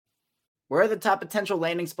Where are the top potential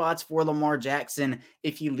landing spots for Lamar Jackson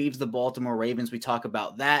if he leaves the Baltimore Ravens? We talk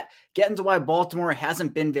about that. Get into why Baltimore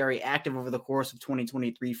hasn't been very active over the course of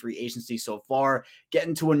 2023 free agency so far. Get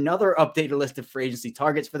into another updated list of free agency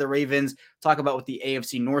targets for the Ravens. Talk about what the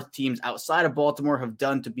AFC North teams outside of Baltimore have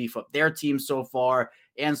done to beef up their team so far,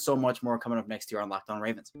 and so much more coming up next year on Locked On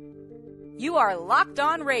Ravens. You are Locked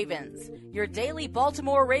On Ravens, your daily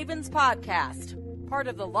Baltimore Ravens podcast, part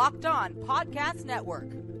of the Locked On Podcast Network.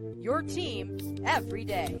 Your team every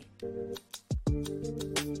day.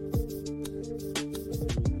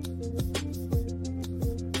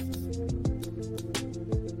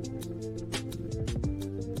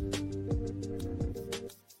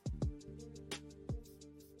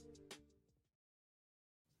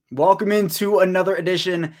 Welcome into another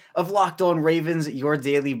edition of Locked On Ravens, your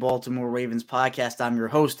daily Baltimore Ravens podcast. I'm your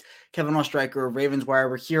host, Kevin Ostreicher of Ravens Wire.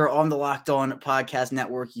 We're here on the Locked On Podcast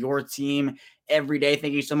Network, your team every day.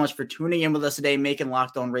 Thank you so much for tuning in with us today, making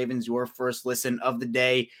Locked On Ravens your first listen of the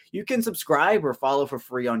day. You can subscribe or follow for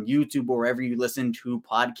free on YouTube or wherever you listen to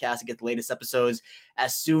podcasts to get the latest episodes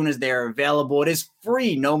as soon as they're available. It is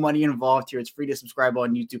free, no money involved here. It's free to subscribe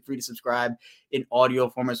on YouTube, free to subscribe in audio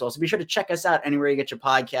form as well. So be sure to check us out anywhere you get your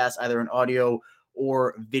podcasts, either in audio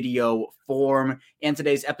or video form. And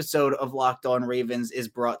today's episode of Locked On Ravens is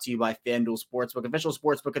brought to you by FanDuel Sportsbook, official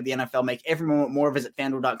sportsbook of the NFL. Make every moment more. Visit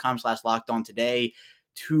FanDuel.com/LockedOn today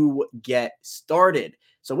to get started.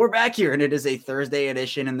 So we're back here, and it is a Thursday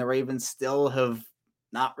edition, and the Ravens still have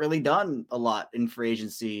not really done a lot in free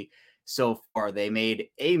agency so far. They made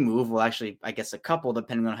a move, well, actually, I guess a couple,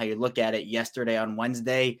 depending on how you look at it, yesterday on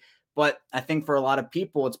Wednesday. But I think for a lot of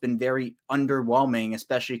people, it's been very underwhelming,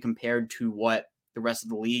 especially compared to what the rest of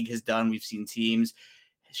the league has done. We've seen teams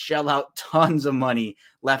shell out tons of money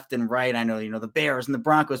left and right. I know, the Bears and the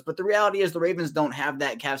Broncos, but the reality is the Ravens don't have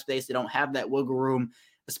that cap space. They don't have that wiggle room,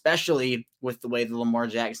 especially with the way the Lamar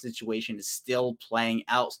Jackson situation is still playing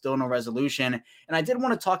out, still no resolution. And I did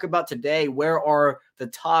want to talk about today, where are the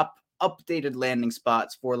top updated landing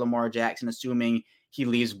spots for Lamar Jackson, assuming he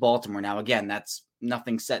leaves Baltimore. Now, again, that's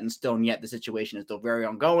nothing set in stone yet. The situation is still very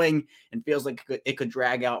ongoing and feels like it could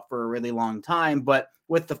drag out for a really long time. But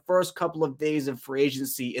with the first couple of days of free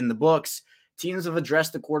agency in the books, teams have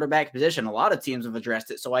addressed the quarterback position. A lot of teams have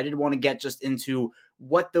addressed it. So I did want to get just into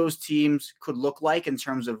what those teams could look like in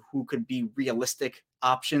terms of who could be realistic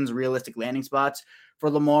options, realistic landing spots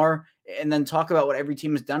for Lamar, and then talk about what every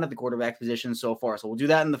team has done at the quarterback position so far. So we'll do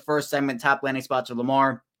that in the first segment, top landing spots for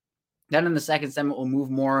Lamar. Then in the second segment, we'll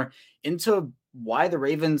move more into why the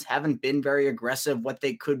Ravens haven't been very aggressive, what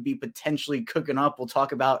they could be potentially cooking up. We'll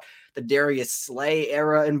talk about the Darius Slay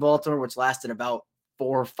era in Baltimore, which lasted about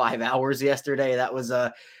 4 or 5 hours yesterday. That was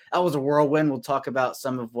a whirlwind. We'll talk about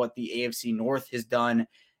some of what the AFC North has done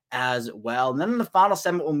as well. And then in the final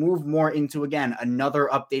segment, we'll move more into, again, another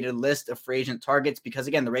updated list of free agent targets, because,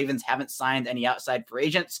 again, the Ravens haven't signed any outside free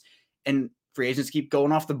agents, and free agents keep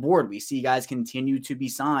going off the board. We see guys continue to be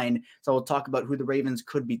signed. So we'll talk about who the Ravens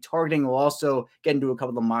could be targeting. We'll also get into a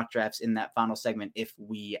couple of mock drafts in that final segment if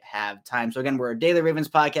we have time. So again, we're a daily Ravens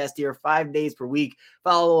podcast here, 5 days per week.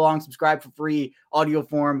 Follow along, subscribe for free, audio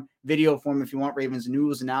form, video form if you want Ravens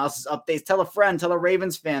news, analysis, updates. Tell a friend, tell a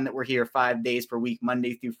Ravens fan that we're here 5 days per week,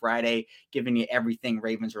 Monday through Friday, giving you everything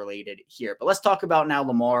Ravens related here. But let's talk about now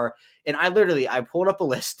Lamar. And I pulled up a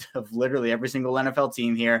list of literally every single NFL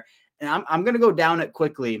team here. And I'm going to go down it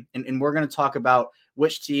quickly, and we're going to talk about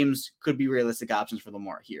which teams could be realistic options for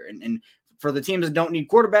Lamar here. And for the teams that don't need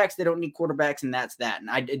quarterbacks, they don't need quarterbacks, and that's that. And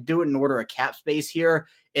I do it in order of cap space here.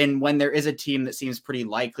 And when there is a team that seems pretty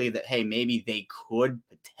likely that, hey, maybe they could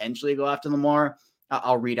potentially go after Lamar,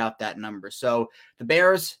 I'll read out that number. So the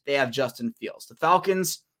Bears, they have Justin Fields. The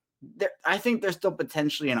Falcons, I think they're still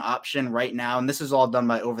potentially an option right now. And this is all done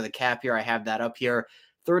by over the cap here. I have that up here.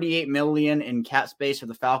 $38 million in cap space for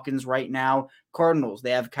the Falcons right now. Cardinals,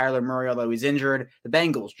 they have Kyler Murray, although he's injured. The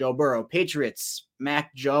Bengals, Joe Burrow. Patriots,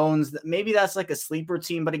 Mac Jones. Maybe that's like a sleeper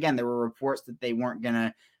team, but again, there were reports that they weren't going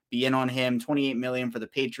to be in on him. $28 million for the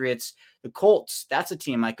Patriots. The Colts, that's a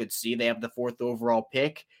team I could see. They have the 4th overall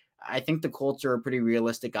pick. I think the Colts are a pretty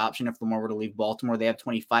realistic option if Lamar were to leave Baltimore. They have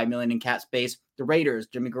 $25 million in cap space. The Raiders,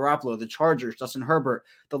 Jimmy Garoppolo. The Chargers, Justin Herbert.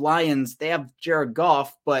 The Lions, they have Jared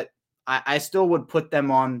Goff, but I still would put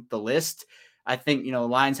them on the list. I think, the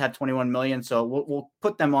Lions have 21 million, so we'll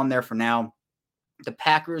put them on there for now. The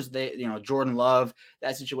Packers, Jordan Love,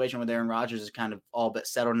 that situation with Aaron Rodgers is kind of all but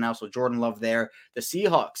settled now, so Jordan Love there. The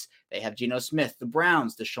Seahawks, they have Geno Smith. The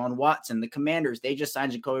Browns, Deshaun Watson. The Commanders, they just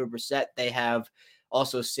signed Jacoby Brissett. They have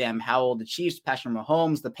Also Sam Howell, the Chiefs, Patrick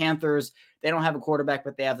Mahomes, the Panthers. They don't have a quarterback,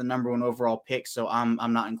 but they have the number 1 overall pick, so I'm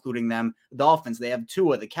not including them. The Dolphins, they have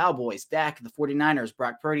Tua, the Cowboys, Dak, the 49ers,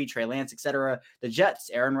 Brock Purdy, Trey Lance, etc. The Jets,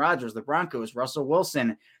 Aaron Rodgers, the Broncos, Russell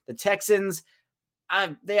Wilson. The Texans,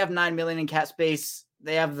 they have $9 million in cap space.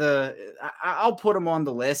 They have I'll put them on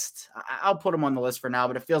the list. I'll put them on the list for now,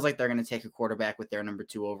 but it feels like they're going to take a quarterback with their number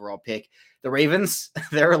 2 overall pick. The Ravens,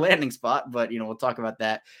 they're a landing spot, but we'll talk about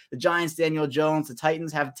that. The Giants, Daniel Jones. The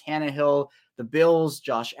Titans have Tannehill. The Bills,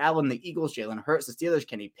 Josh Allen. The Eagles, Jalen Hurts. The Steelers,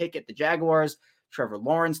 Kenny Pickett. The Jaguars, Trevor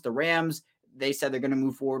Lawrence. The Rams, they said they're going to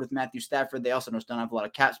move forward with Matthew Stafford. They also don't have a lot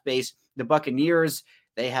of cap space. The Buccaneers,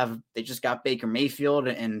 they just got Baker Mayfield,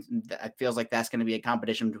 and it feels like that's going to be a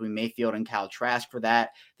competition between Mayfield and Kyle Trask for that.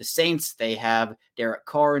 The Saints, they have Derek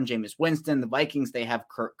Carr and Jameis Winston. The Vikings, they have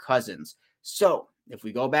Kirk Cousins. So if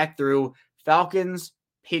we go back through, Falcons,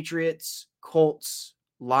 Patriots, Colts,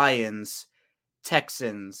 Lions,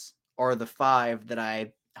 Texans are the 5 that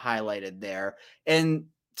I highlighted there. And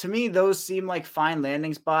to me, those seem like fine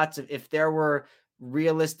landing spots. If there were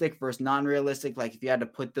realistic versus non-realistic, like if you had to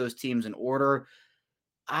put those teams in order,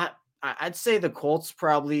 I'd say the Colts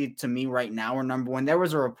probably, to me right now, are number 1. There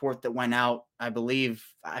was a report that went out, I believe,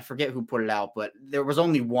 I forget who put it out, but there was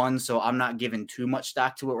only one, so I'm not giving too much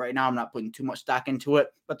stock to it right now. I'm not putting too much stock into it,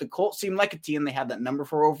 but the Colts seem like a team. They have that number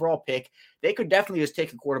 4 overall pick. They could definitely just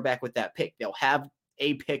take a quarterback with that pick. They'll have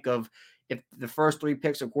a pick of, if the first 3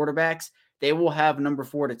 picks are quarterbacks, they will have number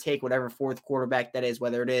 4 to take whatever 4th quarterback that is,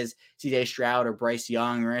 whether it is CJ Stroud or Bryce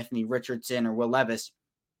Young or Anthony Richardson or Will Levis.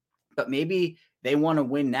 But maybe they want to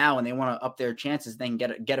win now and they want to up their chances, then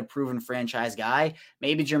get a proven franchise guy.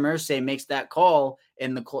 Maybe Jim Irsay makes that call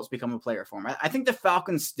and the Colts become a player for him. I think the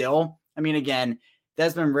Falcons still, again,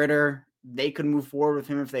 Desmond Ridder, they could move forward with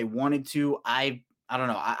him if they wanted to. I don't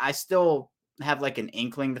know. I still have like an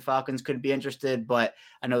inkling the Falcons could be interested, but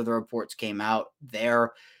I know the reports came out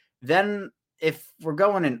there. Then if we're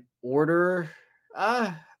going in order,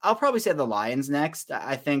 I'll probably say the Lions next.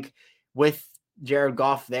 I think with Jared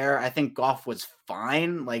Goff there, I think Goff was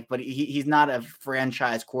fine, but he's not a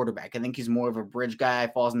franchise quarterback. I think he's more of a bridge guy,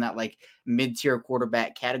 falls in that like mid-tier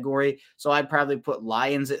quarterback category. So I'd probably put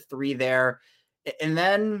Lions at 3 there. And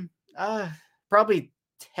then probably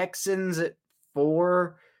Texans at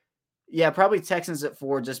 4. Yeah, probably Texans at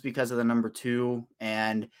 4 just because of the number 2.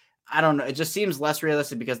 And I don't know. It just seems less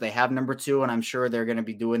realistic because they have number 2, and I'm sure they're going to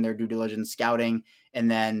be doing their due diligence scouting. And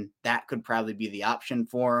then that could probably be the option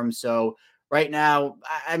for them. So right now,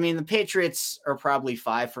 the Patriots are probably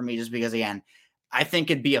 5 for me just because, again, I think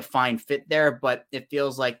it'd be a fine fit there, but it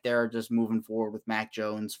feels like they're just moving forward with Mac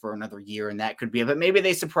Jones for another year, and that could be it. But maybe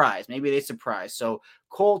they surprise. So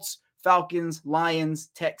Colts, Falcons, Lions,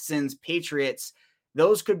 Texans, Patriots,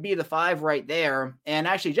 those could be the 5 right there. And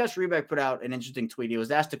actually, Jeff Rebeck put out an interesting tweet. He was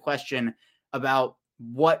asked a question about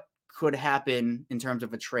what could happen in terms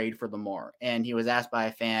of a trade for Lamar. And he was asked by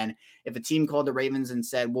a fan, if a team called the Ravens and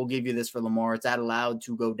said, we'll give you this for Lamar, is that allowed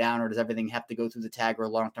to go down, or does everything have to go through the tag or a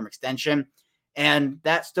long-term extension? And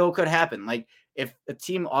that still could happen. Like, if a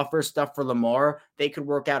team offers stuff for Lamar, they could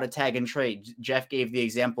work out a tag and trade. Jeff gave the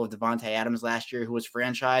example of Devontae Adams last year, who was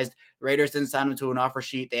franchised. The Raiders didn't sign him to an offer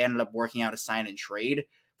sheet. They ended up working out a sign and trade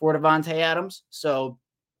for Devontae Adams. So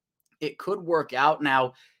it could work out.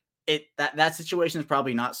 Now, that situation is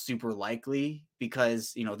probably not super likely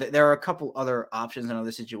because, there are a couple other options in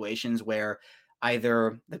other situations where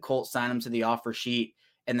either the Colts sign him to the offer sheet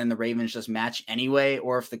and then the Ravens just match anyway,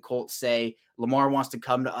 or if the Colts say Lamar wants to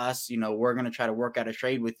come to us, we're going to try to work out a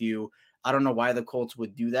trade with you. I don't know why the Colts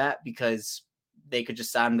would do that, because they could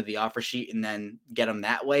just sign him to the offer sheet and then get him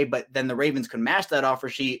that way. But then the Ravens could match that offer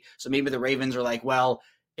sheet. So maybe the Ravens are like, well,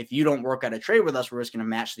 if you don't work out a trade with us, we're just going to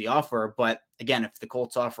match the offer. But again, if the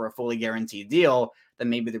Colts offer a fully guaranteed deal,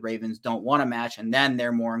 then maybe the Ravens don't want to match. And then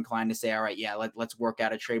they're more inclined to say, all right, yeah, let's work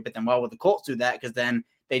out a trade. But then why would the Colts do that? Because then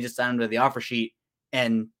they just sign him to the offer sheet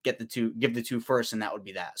and give the 2 first, and that would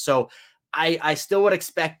be that. So I still would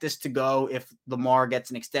expect this to go. If Lamar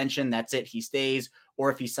gets an extension, that's it, he stays. Or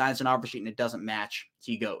if he signs an offer sheet and it doesn't match,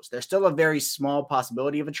 he goes. There's still a very small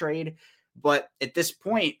possibility of a trade. But at this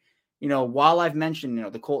point, while I've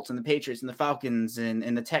mentioned, the Colts and the Patriots and the Falcons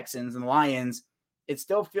and the Texans and the Lions, it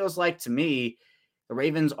still feels like to me the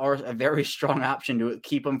Ravens are a very strong option to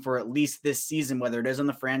keep them for at least this season, whether it is on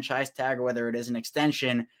the franchise tag or whether it is an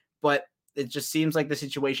extension. But it just seems like the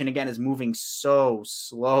situation, again, is moving so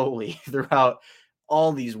slowly throughout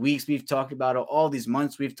all these weeks we've talked about it, all these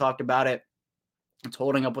months we've talked about it. It's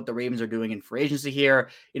holding up what the Ravens are doing in free agency here.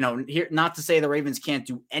 Here, not to say the Ravens can't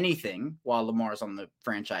do anything while Lamar's on the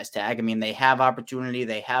franchise tag. I mean, they have opportunity.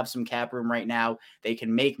 They have some cap room right now. They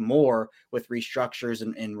can make more with restructures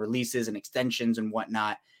and releases and extensions and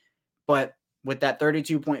whatnot. But with that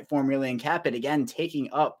 $32.4 million cap hit, again, taking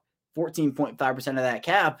up 14.5% of that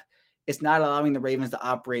cap, it's not allowing the Ravens to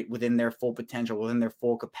operate within their full potential, within their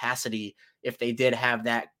full capacity. If they did have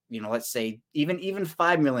that, let's say even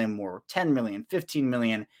 5 million more, 10 million, 15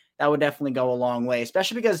 million, that would definitely go a long way,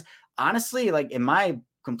 especially because honestly, like in my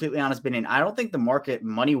completely honest opinion, I don't think the market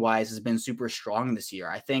money-wise has been super strong this year.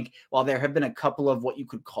 I think while there have been a couple of what you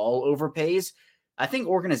could call overpays, I think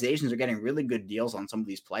organizations are getting really good deals on some of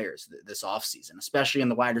these players this offseason, especially in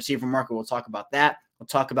the wide receiver market. We'll talk about that. We'll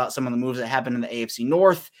talk about some of the moves that happened in the AFC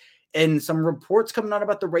North and some reports coming out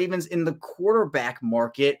about the Ravens in the quarterback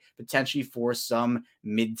market, potentially for some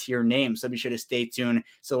mid-tier names. So be sure to stay tuned.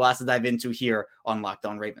 So lots to dive into here on Locked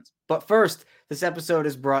On Ravens. But first, this episode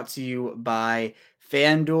is brought to you by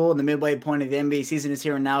FanDuel. The midway point of the NBA season is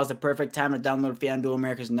here, and now is the perfect time to download FanDuel,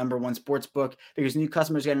 America's #1 sports book, because new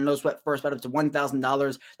customers get a no-sweat first bet up to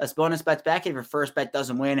 $1,000. That's bonus bets back if your first bet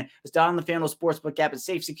doesn't win. It's down the FanDuel Sportsbook app. It's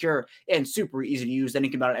safe, secure, and super easy to use. Then you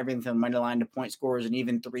can bet on everything from money line to point scores and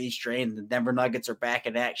even three straight. The Denver Nuggets are back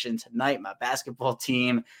in action tonight. My basketball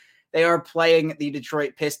team, they are playing the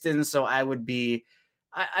Detroit Pistons, so I'd be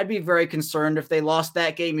very concerned if they lost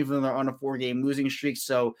that game, even though they're on a 4-game losing streak.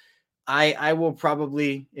 So I will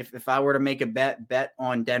probably, if I were to make a bet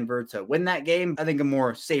on Denver to win that game, I think a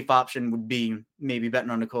more safe option would be maybe betting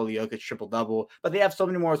on Nikola Jokic triple-double. But they have so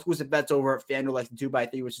many more exclusive bets over at FanDuel, like the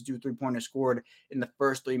 2x3, which is 2 3-pointers scored in the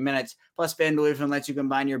first 3 minutes. Plus, FanDuel even lets you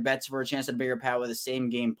combine your bets for a chance at a bigger payout with the same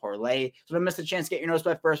game parlay. So don't miss the chance to get your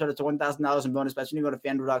no-sweat first bet up to $1,000 in bonus bets when you go to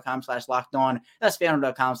FanDuel.com/lockedon. That's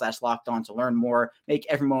FanDuel.com/lockedon to learn more. Make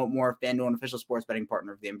every moment more. FanDuel, an official sports betting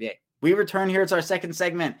partner of the NBA. We return here. It's our second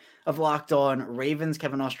segment of Locked On Ravens.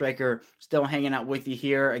 Kevin Oestreicher still hanging out with you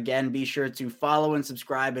here. Again, be sure to follow and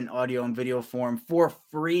subscribe in audio and video form for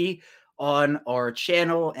free on our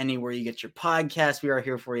channel, anywhere you get your podcast. We are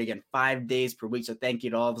here for you again 5 days per week. So thank you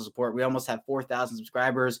to all the support. We almost have 4,000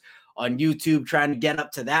 subscribers on YouTube, trying to get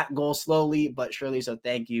up to that goal slowly but surely. So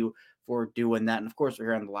thank you for doing that. And of course, we're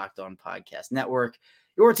here on the Locked On Podcast Network,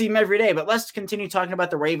 your team every day. But let's continue talking about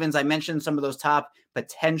the Ravens. I mentioned some of those top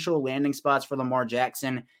potential landing spots for Lamar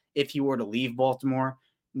Jackson if he were to leave Baltimore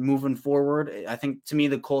moving forward. I think, to me,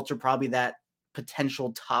 the Colts are probably that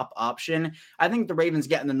potential top option. I think the Ravens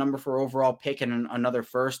getting the number 4 overall pick and another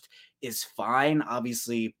first is fine.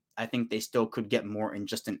 Obviously, I think they still could get more in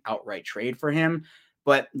just an outright trade for him.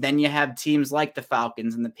 But then you have teams like the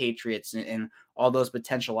Falcons and the Patriots and all those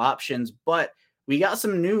potential options. But we got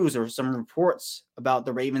some news or some reports about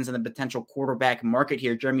the Ravens and the potential quarterback market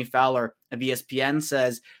here. Jeremy Fowler of ESPN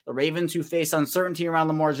says the Ravens, who face uncertainty around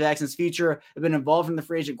Lamar Jackson's future, have been involved in the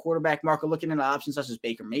free agent quarterback market, looking into options such as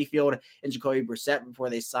Baker Mayfield and Jacoby Brissett before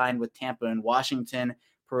they signed with Tampa and Washington,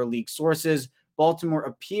 per league sources. Baltimore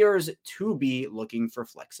appears to be looking for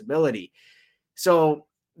flexibility. So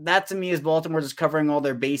that, to me, is Baltimore just covering all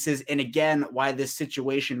their bases. And again, why this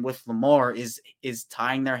situation with Lamar is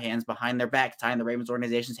tying their hands behind their back, tying the Ravens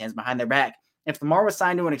organization's hands behind their back. If Lamar was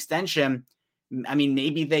signed to an extension, I mean,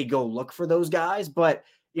 maybe they go look for those guys. But,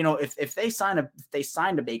 if they signed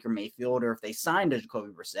a Baker Mayfield, or if they signed a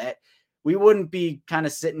Jacoby Brissett, we wouldn't be kind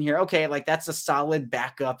of sitting here, okay, like that's a solid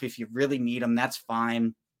backup. If you really need them, that's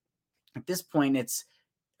fine. At this point,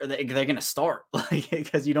 they're going to start,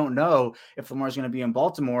 because you don't know if Lamar's going to be in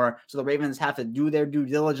Baltimore. So the Ravens have to do their due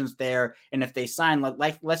diligence there. And if they sign,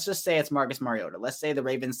 let's just say it's Marcus Mariota. Let's say the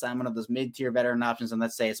Ravens sign one of those mid-tier veteran options, and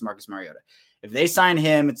let's say it's Marcus Mariota. If they sign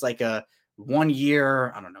him, it's like a 1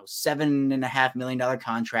 year, $7.5 million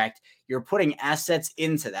contract. You're putting assets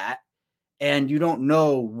into that, and you don't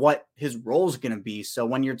know what his role is going to be. So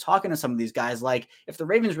when you're talking to some of these guys, like if the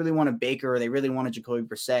Ravens really want a Baker, or they really want a Jacoby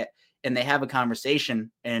Brissett, and they have a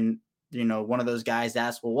conversation, and one of those guys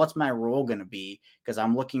asks, well, what's my role going to be? Because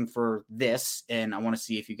I'm looking for this, and I want to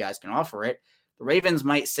see if you guys can offer it. The Ravens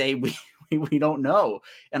might say, we don't know.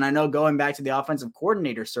 And I know, going back to the offensive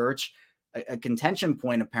coordinator search, a contention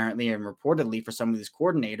point apparently and reportedly for some of these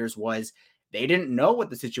coordinators was they didn't know what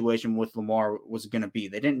the situation with Lamar was going to be.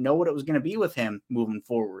 They didn't know what it was going to be with him moving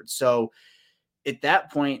forward. So at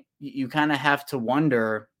that point, you kind of have to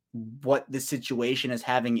wonder what the situation is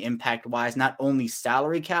having impact-wise, not only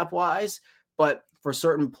salary cap-wise, but for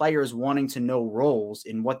certain players wanting to know roles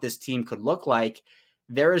in what this team could look like.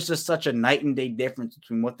 There is just such a night and day difference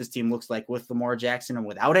between what this team looks like with Lamar Jackson and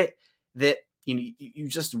without it, that you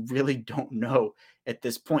just really don't know at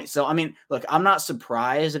this point. So, I mean, look, I'm not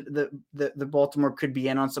surprised that the Baltimore could be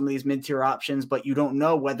in on some of these mid-tier options, but you don't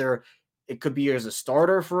know whether it could be as a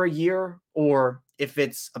starter for a year or if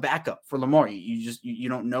it's a backup for Lamar. You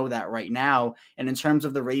don't know that right now. And in terms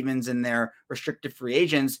of the Ravens and their restricted free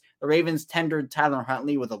agents, the Ravens tendered Tyler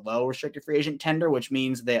Huntley with a low restricted free agent tender, which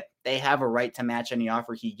means that they have a right to match any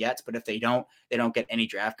offer he gets. But if they don't get any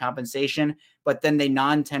draft compensation. But then they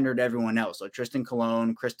non-tendered everyone else. So Tristan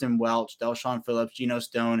Colon, Kristen Welch, Del'Shawn Phillips, Geno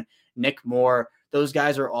Stone, Nick Moore. Those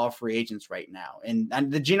guys are all free agents right now. And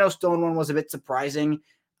the Geno Stone one was a bit surprising.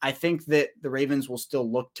 I think that the Ravens will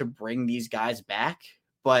still look to bring these guys back,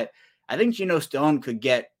 but I think Geno Stone could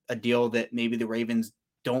get a deal that maybe the Ravens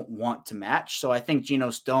don't want to match. So I think Geno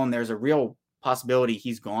Stone, there's a real possibility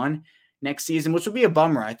he's gone next season, which would be a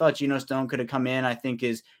bummer. I thought Geno Stone could have come in. I think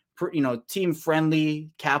is, team friendly,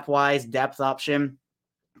 cap wise, depth option.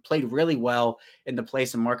 Played really well in the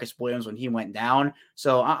place of Marcus Williams when he went down.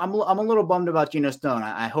 So I'm a little bummed about Geno Stone.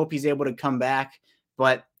 I hope he's able to come back,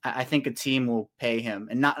 but I think a team will pay him.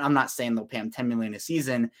 And I'm not saying they'll pay him $10 million a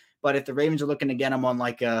season, but if the Ravens are looking to get him on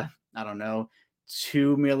like a, I don't know,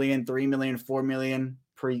 $2 million, $3 million, $4 million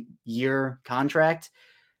per year contract,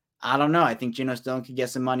 I don't know. I think Geno Stone could get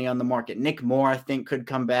some money on the market. Nick Moore, I think, could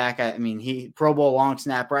come back. I mean, he Pro Bowl long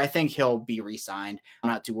snapper. I think he'll be re-signed. I'm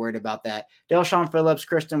not too worried about that. Del'Shawn Phillips,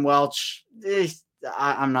 Kristen Welch,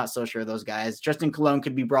 I'm not so sure of those guys. Tristan Colon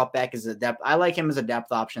could be brought back as a depth. I like him as a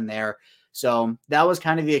depth option there. So that was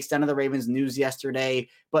kind of the extent of the Ravens news yesterday.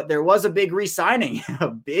 But there was a big re-signing,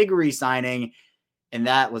 and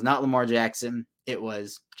that was not Lamar Jackson. It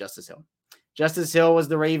was Justice Hill. Justice Hill was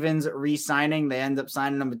the Ravens re-signing. They end up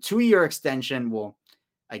signing him a 2-year extension. Well,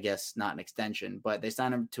 I guess not an extension, but they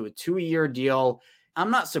signed him to a 2-year deal.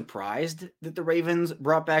 I'm not surprised that the Ravens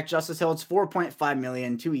brought back Justice Hill. It's $4.5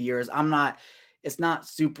 million, 2 years. It's not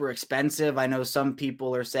super expensive. I know some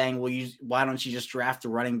people are saying, well, why don't you just draft a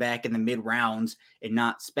running back in the mid rounds and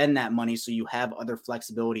not spend that money so you have other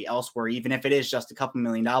flexibility elsewhere, even if it is just a couple $1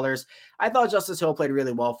 million. I thought Justice Hill played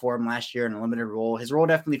really well for him last year in a limited role. His role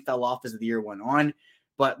definitely fell off as the year went on,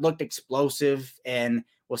 but looked explosive and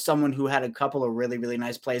was someone who had a couple of really, really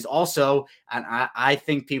nice plays. Also, and I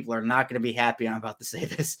think people are not going to be happy I'm about to say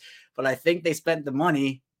this, but I think they spent the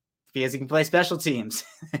money because he can play special teams.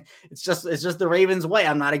 It's just the Ravens' way.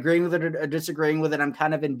 I'm not agreeing with it or disagreeing with it. I'm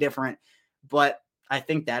kind of indifferent, but I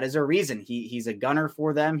think that is a reason. He's a gunner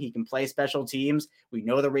for them. He can play special teams. We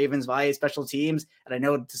know the Ravens value special teams, and I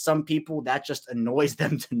know to some people that just annoys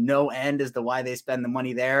them to no end as to why they spend the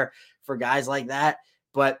money there for guys like that.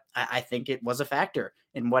 But I think it was a factor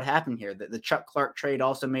in what happened here. The Chuck Clark trade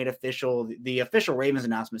also made official the official Ravens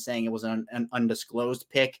announcement saying it was an undisclosed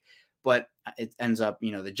pick. But it ends up,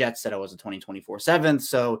 the Jets said it was a 2024 7th.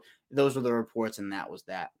 So those were the reports, and that was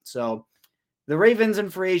that. So the Ravens in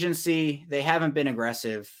free agency, they haven't been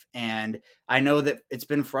aggressive. And I know that it's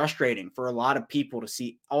been frustrating for a lot of people to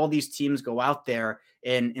see all these teams go out there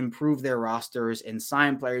and improve their rosters and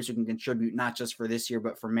sign players who can contribute not just for this year,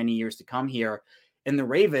 but for many years to come here. And the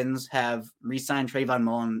Ravens have re-signed Trayvon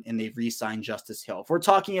Mullen and they've re-signed Justice Hill. If we're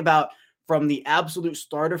talking about from the absolute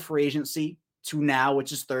start of free agency to now,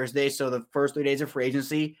 which is Thursday, so the first 3 days of free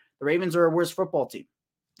agency, the Ravens are a worse football team.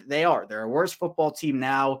 They are. They're a worse football team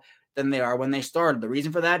now than they are when they started. The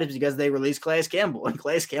reason for that is because they released Calais Campbell, and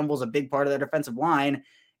Calais Campbell is a big part of their defensive line,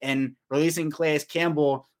 and releasing Calais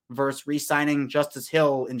Campbell versus re-signing Justice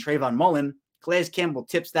Hill and Trayvon Mullen, Calais Campbell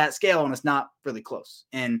tips that scale, and it's not really close.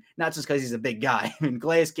 And not just because he's a big guy. I mean,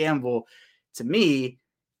 Calais Campbell, to me,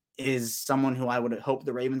 is someone who I would hope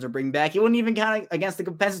the Ravens are bringing back. He wouldn't even count against the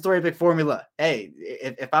compensatory pick formula. Hey,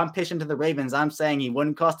 if I'm pitching to the Ravens, I'm saying he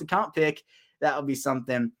wouldn't cost a comp pick. That would be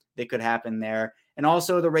something that could happen there. And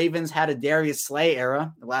also the Ravens had a Darius Slay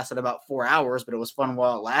era. It lasted about 4 hours, but it was fun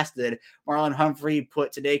while it lasted. Marlon Humphrey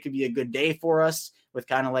put today could be a good day for us with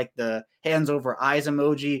kind of like the hands over eyes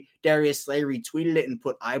emoji. Darius Slay retweeted it and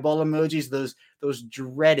put eyeball emojis. Those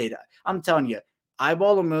dreaded, I'm telling you,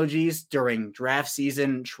 eyeball emojis during draft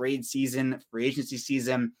season, trade season, free agency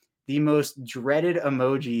season, the most dreaded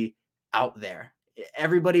emoji out there.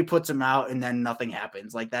 Everybody puts them out and then nothing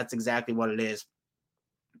happens. Like, that's exactly what it is.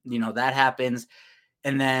 That happens.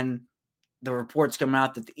 And then the reports come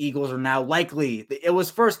out that the Eagles are now likely. It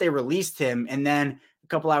was first they released him, and then a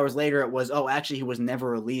couple hours later it was, actually he was never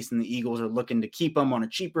released, and the Eagles are looking to keep him on a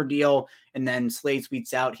cheaper deal. And then Slade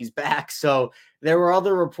tweets out he's back. So there were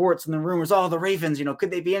other reports and the rumors, the Ravens, could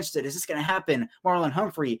they be interested? Is this going to happen? Marlon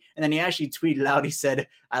Humphrey. And then he actually tweeted out, he said,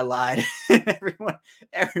 I lied.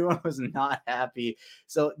 Everyone was not happy.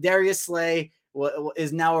 So Darius Slay,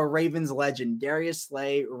 is now a Ravens legend. Darius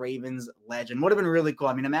Slay, Ravens legend. Would have been really cool.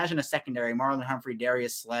 I mean, imagine a secondary, Marlon Humphrey,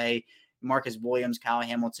 Darius Slay, Marcus Williams, Kyle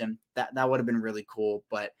Hamilton. That would have been really cool.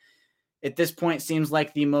 But at this point, seems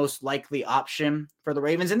like the most likely option for the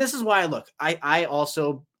Ravens. And this is why, look,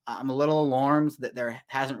 I'm a little alarmed that there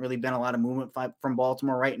hasn't really been a lot of movement from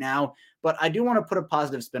Baltimore right now. But I do want to put a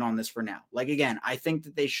positive spin on this for now. Like, again, I think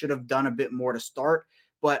that they should have done a bit more to start.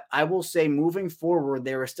 But I will say moving forward,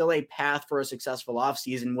 there is still a path for a successful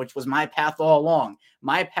offseason, which was my path all along.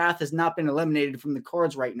 My path has not been eliminated from the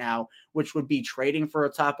cards right now, which would be trading for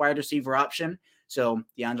a top wide receiver option. So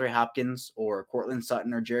DeAndre Hopkins or Cortland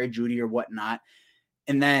Sutton or Jerry Jeudy or whatnot.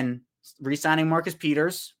 And then re-signing Marcus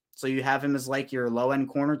Peters. So you have him as like your low-end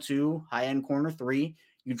corner 2, high-end corner 3.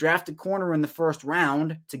 You draft a corner in the first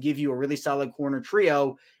round to give you a really solid corner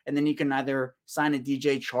trio, and then you can either sign a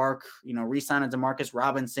DJ Chark, re-sign a DeMarcus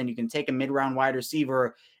Robinson. You can take a mid-round wide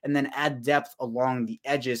receiver and then add depth along the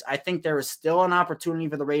edges. I think there is still an opportunity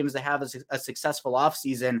for the Ravens to have a successful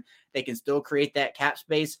offseason. They can still create that cap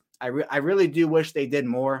space. I really do wish they did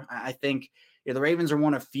more. I think the Ravens are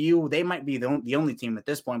one of few. They might be the only team at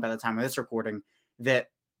this point by the time of this recording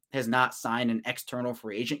that has not signed an external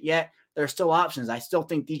free agent yet. There are still options. I still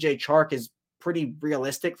think DJ Chark is pretty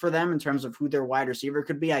realistic for them in terms of who their wide receiver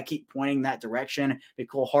could be. I keep pointing that direction.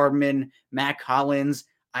 Nicole Hardman, Matt Collins.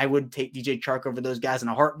 I would take DJ Chark over those guys in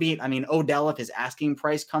a heartbeat. I mean, Odell, if his asking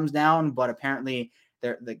price comes down, but apparently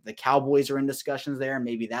the Cowboys are in discussions there.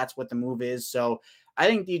 Maybe that's what the move is. So I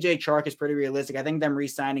think DJ Chark is pretty realistic. I think them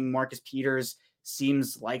re-signing Marcus Peters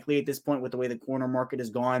seems likely at this point with the way the corner market is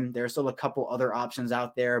gone. There are still a couple other options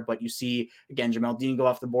out there, but you see, again, Jamel Dean go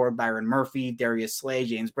off the board, Byron Murphy, Darius Slay,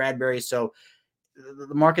 James Bradbury. So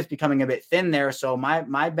the market's becoming a bit thin there. So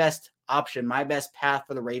my best option, my best path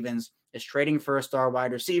for the Ravens is trading for a star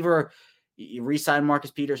wide receiver. You re-sign Marcus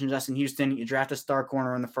Peters and Justin Houston. You draft a star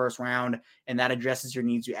corner in the first round, and that addresses your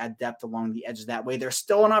needs. You add depth along the edges that way. There's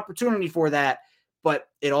still an opportunity for that. But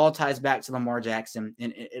it all ties back to Lamar Jackson,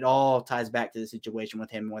 and it all ties back to the situation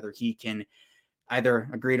with him, whether he can either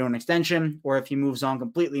agree to an extension or if he moves on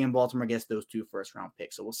completely and Baltimore gets those 2 first-round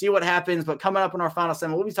picks. So we'll see what happens. But coming up in our final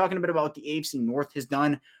segment, we'll be talking a bit about what the AFC North has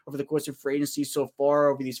done over the course of free agency so far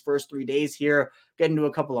over these first 3 days here, getting to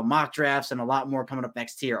a couple of mock drafts and a lot more coming up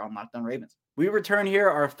next here on Locked On Ravens. We return here,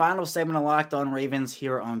 our final segment of Locked On Ravens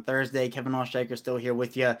here on Thursday. Kevin Oestreicher still here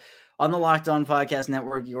with you on the Locked On Podcast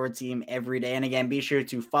Network, your team every day. And again, be sure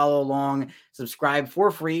to follow along, subscribe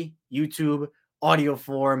for free, YouTube, audio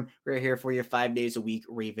form. We're here for you 5 days a week,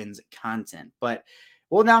 Ravens content. But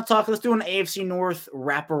we'll now let's do an AFC North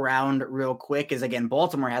wraparound real quick, as again,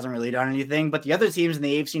 Baltimore hasn't really done anything, but the other teams in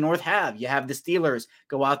the AFC North have. You have the Steelers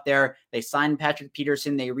go out there, they sign Patrick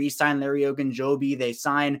Peterson, they re-sign Larry Ogunjobi, they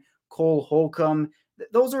sign Cole Holcomb.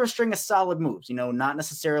 Those are a string of solid moves, not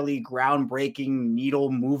necessarily groundbreaking,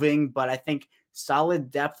 needle moving, but I think solid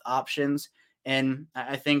depth options. And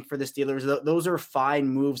I think for the Steelers, those are fine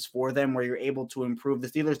moves for them where you're able to improve. The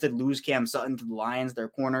Steelers did lose Cam Sutton to the Lions, their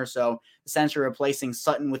corner. So essentially replacing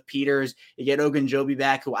Sutton with Peters, you get Ogunjobi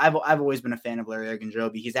back, who I've always been a fan of Larry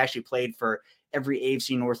Ogunjobi. He's actually played for every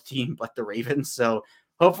AFC North team but the Ravens. So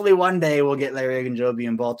hopefully one day we'll get Larry Ogunjobi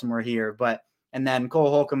in Baltimore here. And then Cole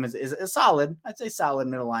Holcomb is a solid, I'd say solid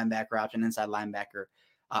middle linebacker option, inside linebacker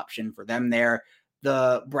option for them there.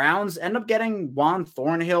 The Browns end up getting Juan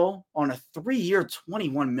Thornhill on a 3-year,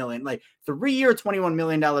 $21 million. Like 3-year, $21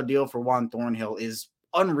 million deal for Juan Thornhill is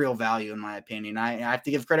unreal value in my opinion. I have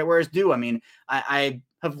to give credit where it's due. I mean, I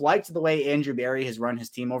have liked the way Andrew Berry has run his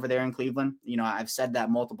team over there in Cleveland. I've said that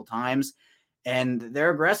multiple times. And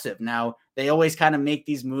they're aggressive. Now, they always kind of make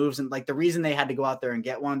these moves. And like the reason they had to go out there and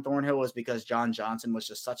get Juan Thornhill was because John Johnson was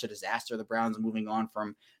just such a disaster. The Browns moving on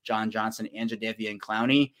from John Johnson, Anjadavia, and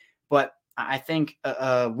Clowney. But I think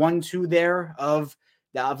 1-2 there of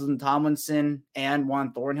Dalvin Tomlinson and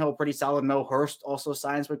Juan Thornhill, pretty solid. Mo Hurst also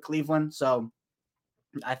signs with Cleveland. So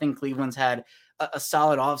I think Cleveland's had a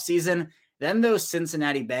solid offseason. Then those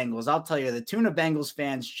Cincinnati Bengals, I'll tell you, the tune of Bengals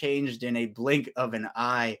fans changed in a blink of an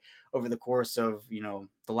eye over the course of, the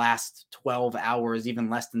last 12 hours, even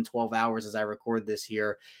less than 12 hours as I record this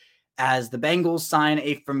here, as the Bengals sign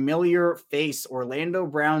a familiar face, Orlando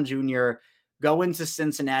Brown Jr., go into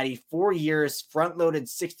Cincinnati, 4 years, front-loaded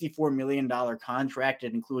 $64 million contract.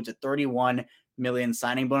 It includes a $31 million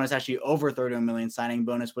signing bonus, actually over $31 million signing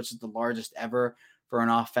bonus, which is the largest ever for an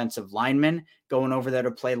offensive lineman, going over there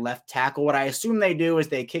to play left tackle. What I assume they do is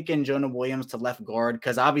they kick in Jonah Williams to left guard,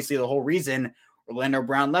 because obviously the whole reason Orlando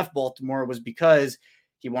Brown left Baltimore was because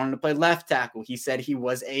he wanted to play left tackle. He said he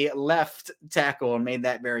was a left tackle and made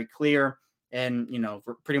that very clear, and,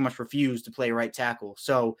 pretty much refused to play right tackle.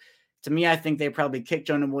 So To me, I think they probably kick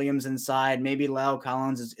Jonah Williams inside. Maybe Lyle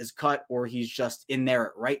Collins is cut, or he's just in there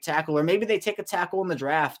at right tackle, or maybe they take a tackle in the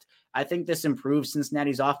draft. I think this improves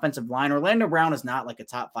Cincinnati's offensive line. Orlando Brown is not like a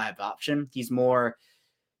top 5 option. He's more,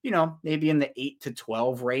 maybe in the 8 to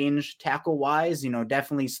 12 range tackle wise,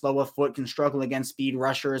 definitely slow of foot, can struggle against speed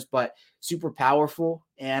rushers, but super powerful.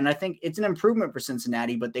 And I think it's an improvement for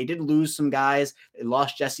Cincinnati, but they did lose some guys. They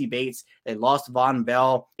lost Jesse Bates. They lost Von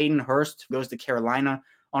Bell. Hayden Hurst goes to Carolina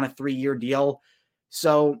on a 3-year deal.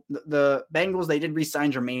 So the Bengals, they did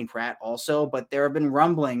re-sign Jermaine Pratt also, but there have been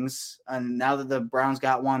rumblings, and now that the Browns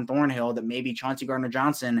got Juan Thornhill, that maybe Chauncey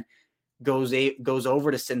Gardner-Johnson goes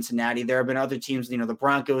over to Cincinnati. There have been other teams, the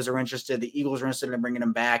Broncos are interested, the Eagles are interested in bringing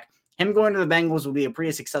him back. Him going to the Bengals will be a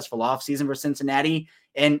pretty successful offseason for Cincinnati.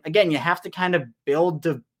 And again, you have to kind of build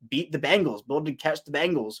to beat the Bengals, build to catch the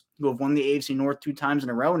Bengals, who have won the AFC North 2 times in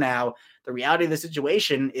a row now. The reality of the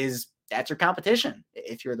situation is that's your competition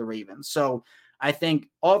if you're the Ravens. So I think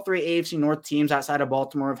all 3 AFC North teams outside of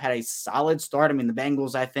Baltimore have had a solid start. I mean, the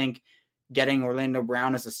Bengals, I think, getting Orlando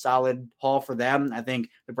Brown is a solid haul for them. I think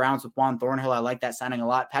the Browns with Juan Thornhill, I like that signing a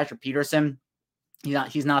lot. Patrick Peterson,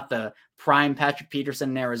 he's not the prime Patrick Peterson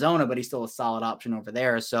in Arizona, but he's still a solid option over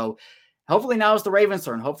there. So hopefully now is the Ravens'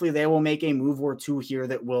 turn. Hopefully they will make a move or two here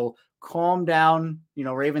that will calm down,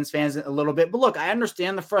 Ravens fans a little bit. But look, I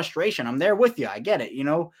understand the frustration. I'm there with you. I get it.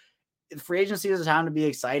 Free agency is a time to be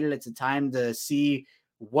excited. It's a time to see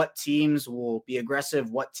what teams will be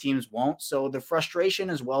aggressive, what teams won't. So the frustration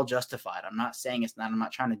is well justified. I'm not saying it's not. I'm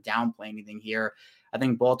not trying to downplay anything here. I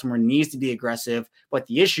think Baltimore needs to be aggressive. But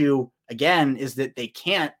the issue, again, is that they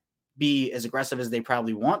can't be as aggressive as they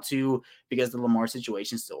probably want to because the Lamar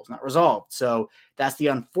situation still is not resolved. So that's the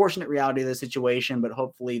unfortunate reality of the situation. But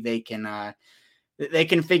hopefully they can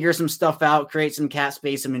figure some stuff out, create some cap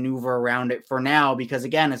space and maneuver around it for now. Because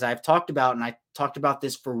again, as I've talked about, and I talked about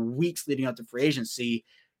this for weeks leading up to free agency,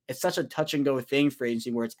 it's such a touch and go thing for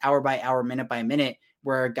agency where it's hour by hour, minute by minute,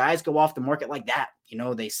 where guys go off the market like that.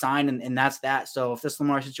 They sign and that's that. So if this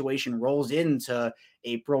Lamar situation rolls into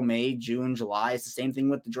April, May, June, July, it's the same thing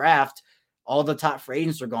with the draft. All the top free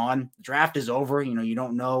agents are gone. The draft is over. You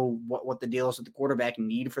don't know what the deal is with the quarterback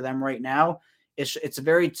need for them right now. It's a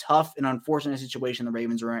very tough and unfortunate situation the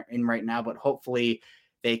Ravens are in right now, but hopefully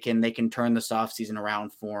they can turn this offseason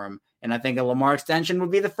around for them. And I think a Lamar extension would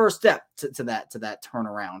be the first step to that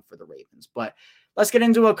turnaround for the Ravens. But let's get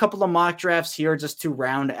into a couple of mock drafts here just to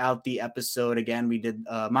round out the episode. Again, we did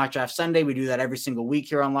mock draft Sunday. We do that every single week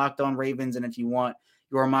here on Locked On Ravens. And if you want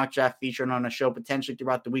your mock draft featured on a show potentially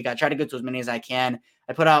throughout the week, I try to get to as many as I can.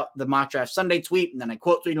 I put out the mock draft Sunday tweet, and then I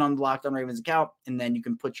quote tweet on the Locked On Ravens account, and then you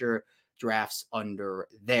can put your drafts under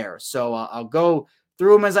there. So I'll go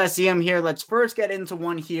through them as I see them here. Let's first get into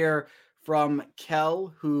one here from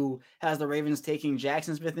Kel, who has the Ravens taking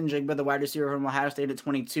Jackson Smith-Njigba, the wide receiver from Ohio State at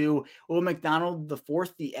 22, Will McDonald, the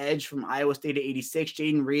fourth, the edge from Iowa State at 86,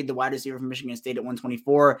 Jaden Reed, the wide receiver from Michigan State at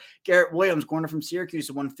 124, Garrett Williams, corner from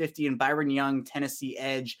Syracuse at 150, and Byron Young, Tennessee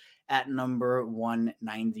edge at number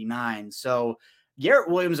 199. So Garrett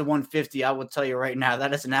Williams at 150, I will tell you right now,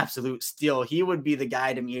 that is an absolute steal. He would be the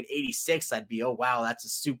guy to me at 86. I'd be, oh, wow, that's a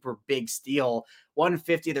super big steal.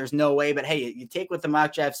 150, there's no way. But, hey, you take what the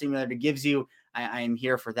mock draft simulator gives you. I am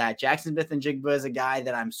here for that. Jackson Smith-Njigba is a guy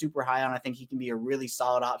that I'm super high on. I think he can be a really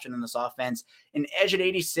solid option in this offense. An edge at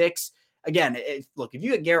 86, again, if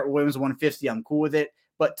you get Garrett Williams at 150, I'm cool with it.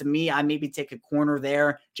 But to me, I maybe take a corner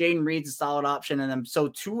there. Jaden Reed's a solid option. And so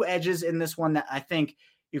 2 edges in this one that I think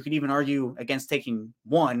you could even argue against taking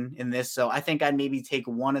one in this. So I think I'd maybe take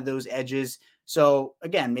one of those edges. So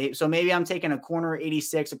again, maybe I'm taking a corner at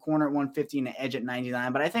 86, a corner at 150, and an edge at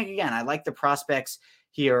 99. But I think, again, I like the prospects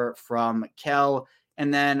here from Kel.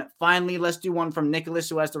 And then finally, let's do one from Nicholas,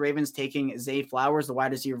 who has the Ravens taking Zay Flowers, the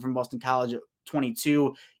wide receiver from Boston College at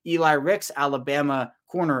 22, Eli Ricks, Alabama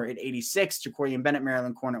corner at 86, Jacorian Bennett,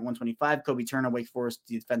 Maryland corner at 125, Kobe Turner, Wake Forest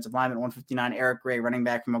defensive lineman at 159, Eric Gray, running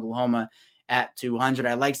back from Oklahoma at 200.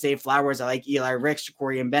 I like Zay Flowers. I like Eli Ricks,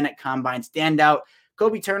 Jacorian Bennett, combine standout.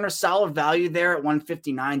 Kobe Turner, solid value there at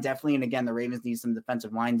 159, definitely. And again, the Ravens need some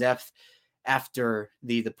defensive line depth after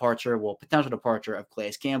the potential departure of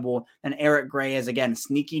Calais Campbell. And Eric Gray is, again,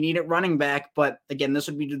 sneaky need at running back. But again, this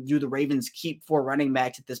would be to do the Ravens keep 4 running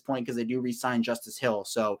backs at this point because they do re-sign Justice Hill.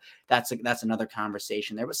 So that's another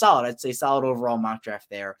conversation there. But solid. I'd say solid overall mock draft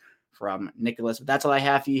there from Nicholas. But that's all I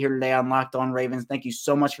have for you here today on Locked On Ravens. Thank you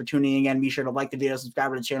so much for tuning in again. Be sure to like the video,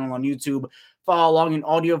 subscribe to the channel on YouTube, follow along in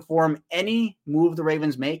audio form. Any move the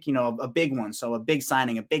Ravens make, a big one, so a big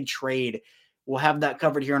signing, a big trade, we'll have that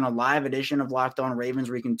covered here on a live edition of Locked On Ravens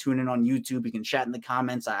where you can tune in on YouTube. You can chat in the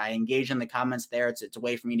comments. I engage in the comments there. It's a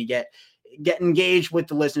way for me to get get engaged with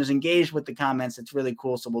the listeners, engaged with the comments. It's really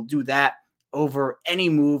cool. So we'll do that over any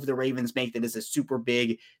move the Ravens make that is a super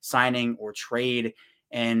big signing or trade.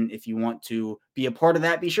 And if you want to be a part of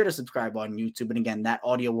that, be sure to subscribe on YouTube. And again, that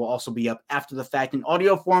audio will also be up after the fact in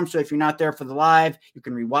audio form. So if you're not there for the live, you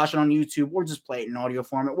can rewatch it on YouTube or just play it in audio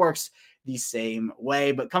form. It works the same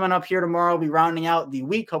way. But coming up here tomorrow, we'll be rounding out the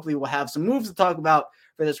week. Hopefully we'll have some moves to talk about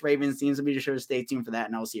for this Ravens team. So be sure to stay tuned for that.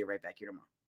 And I'll see you right back here tomorrow.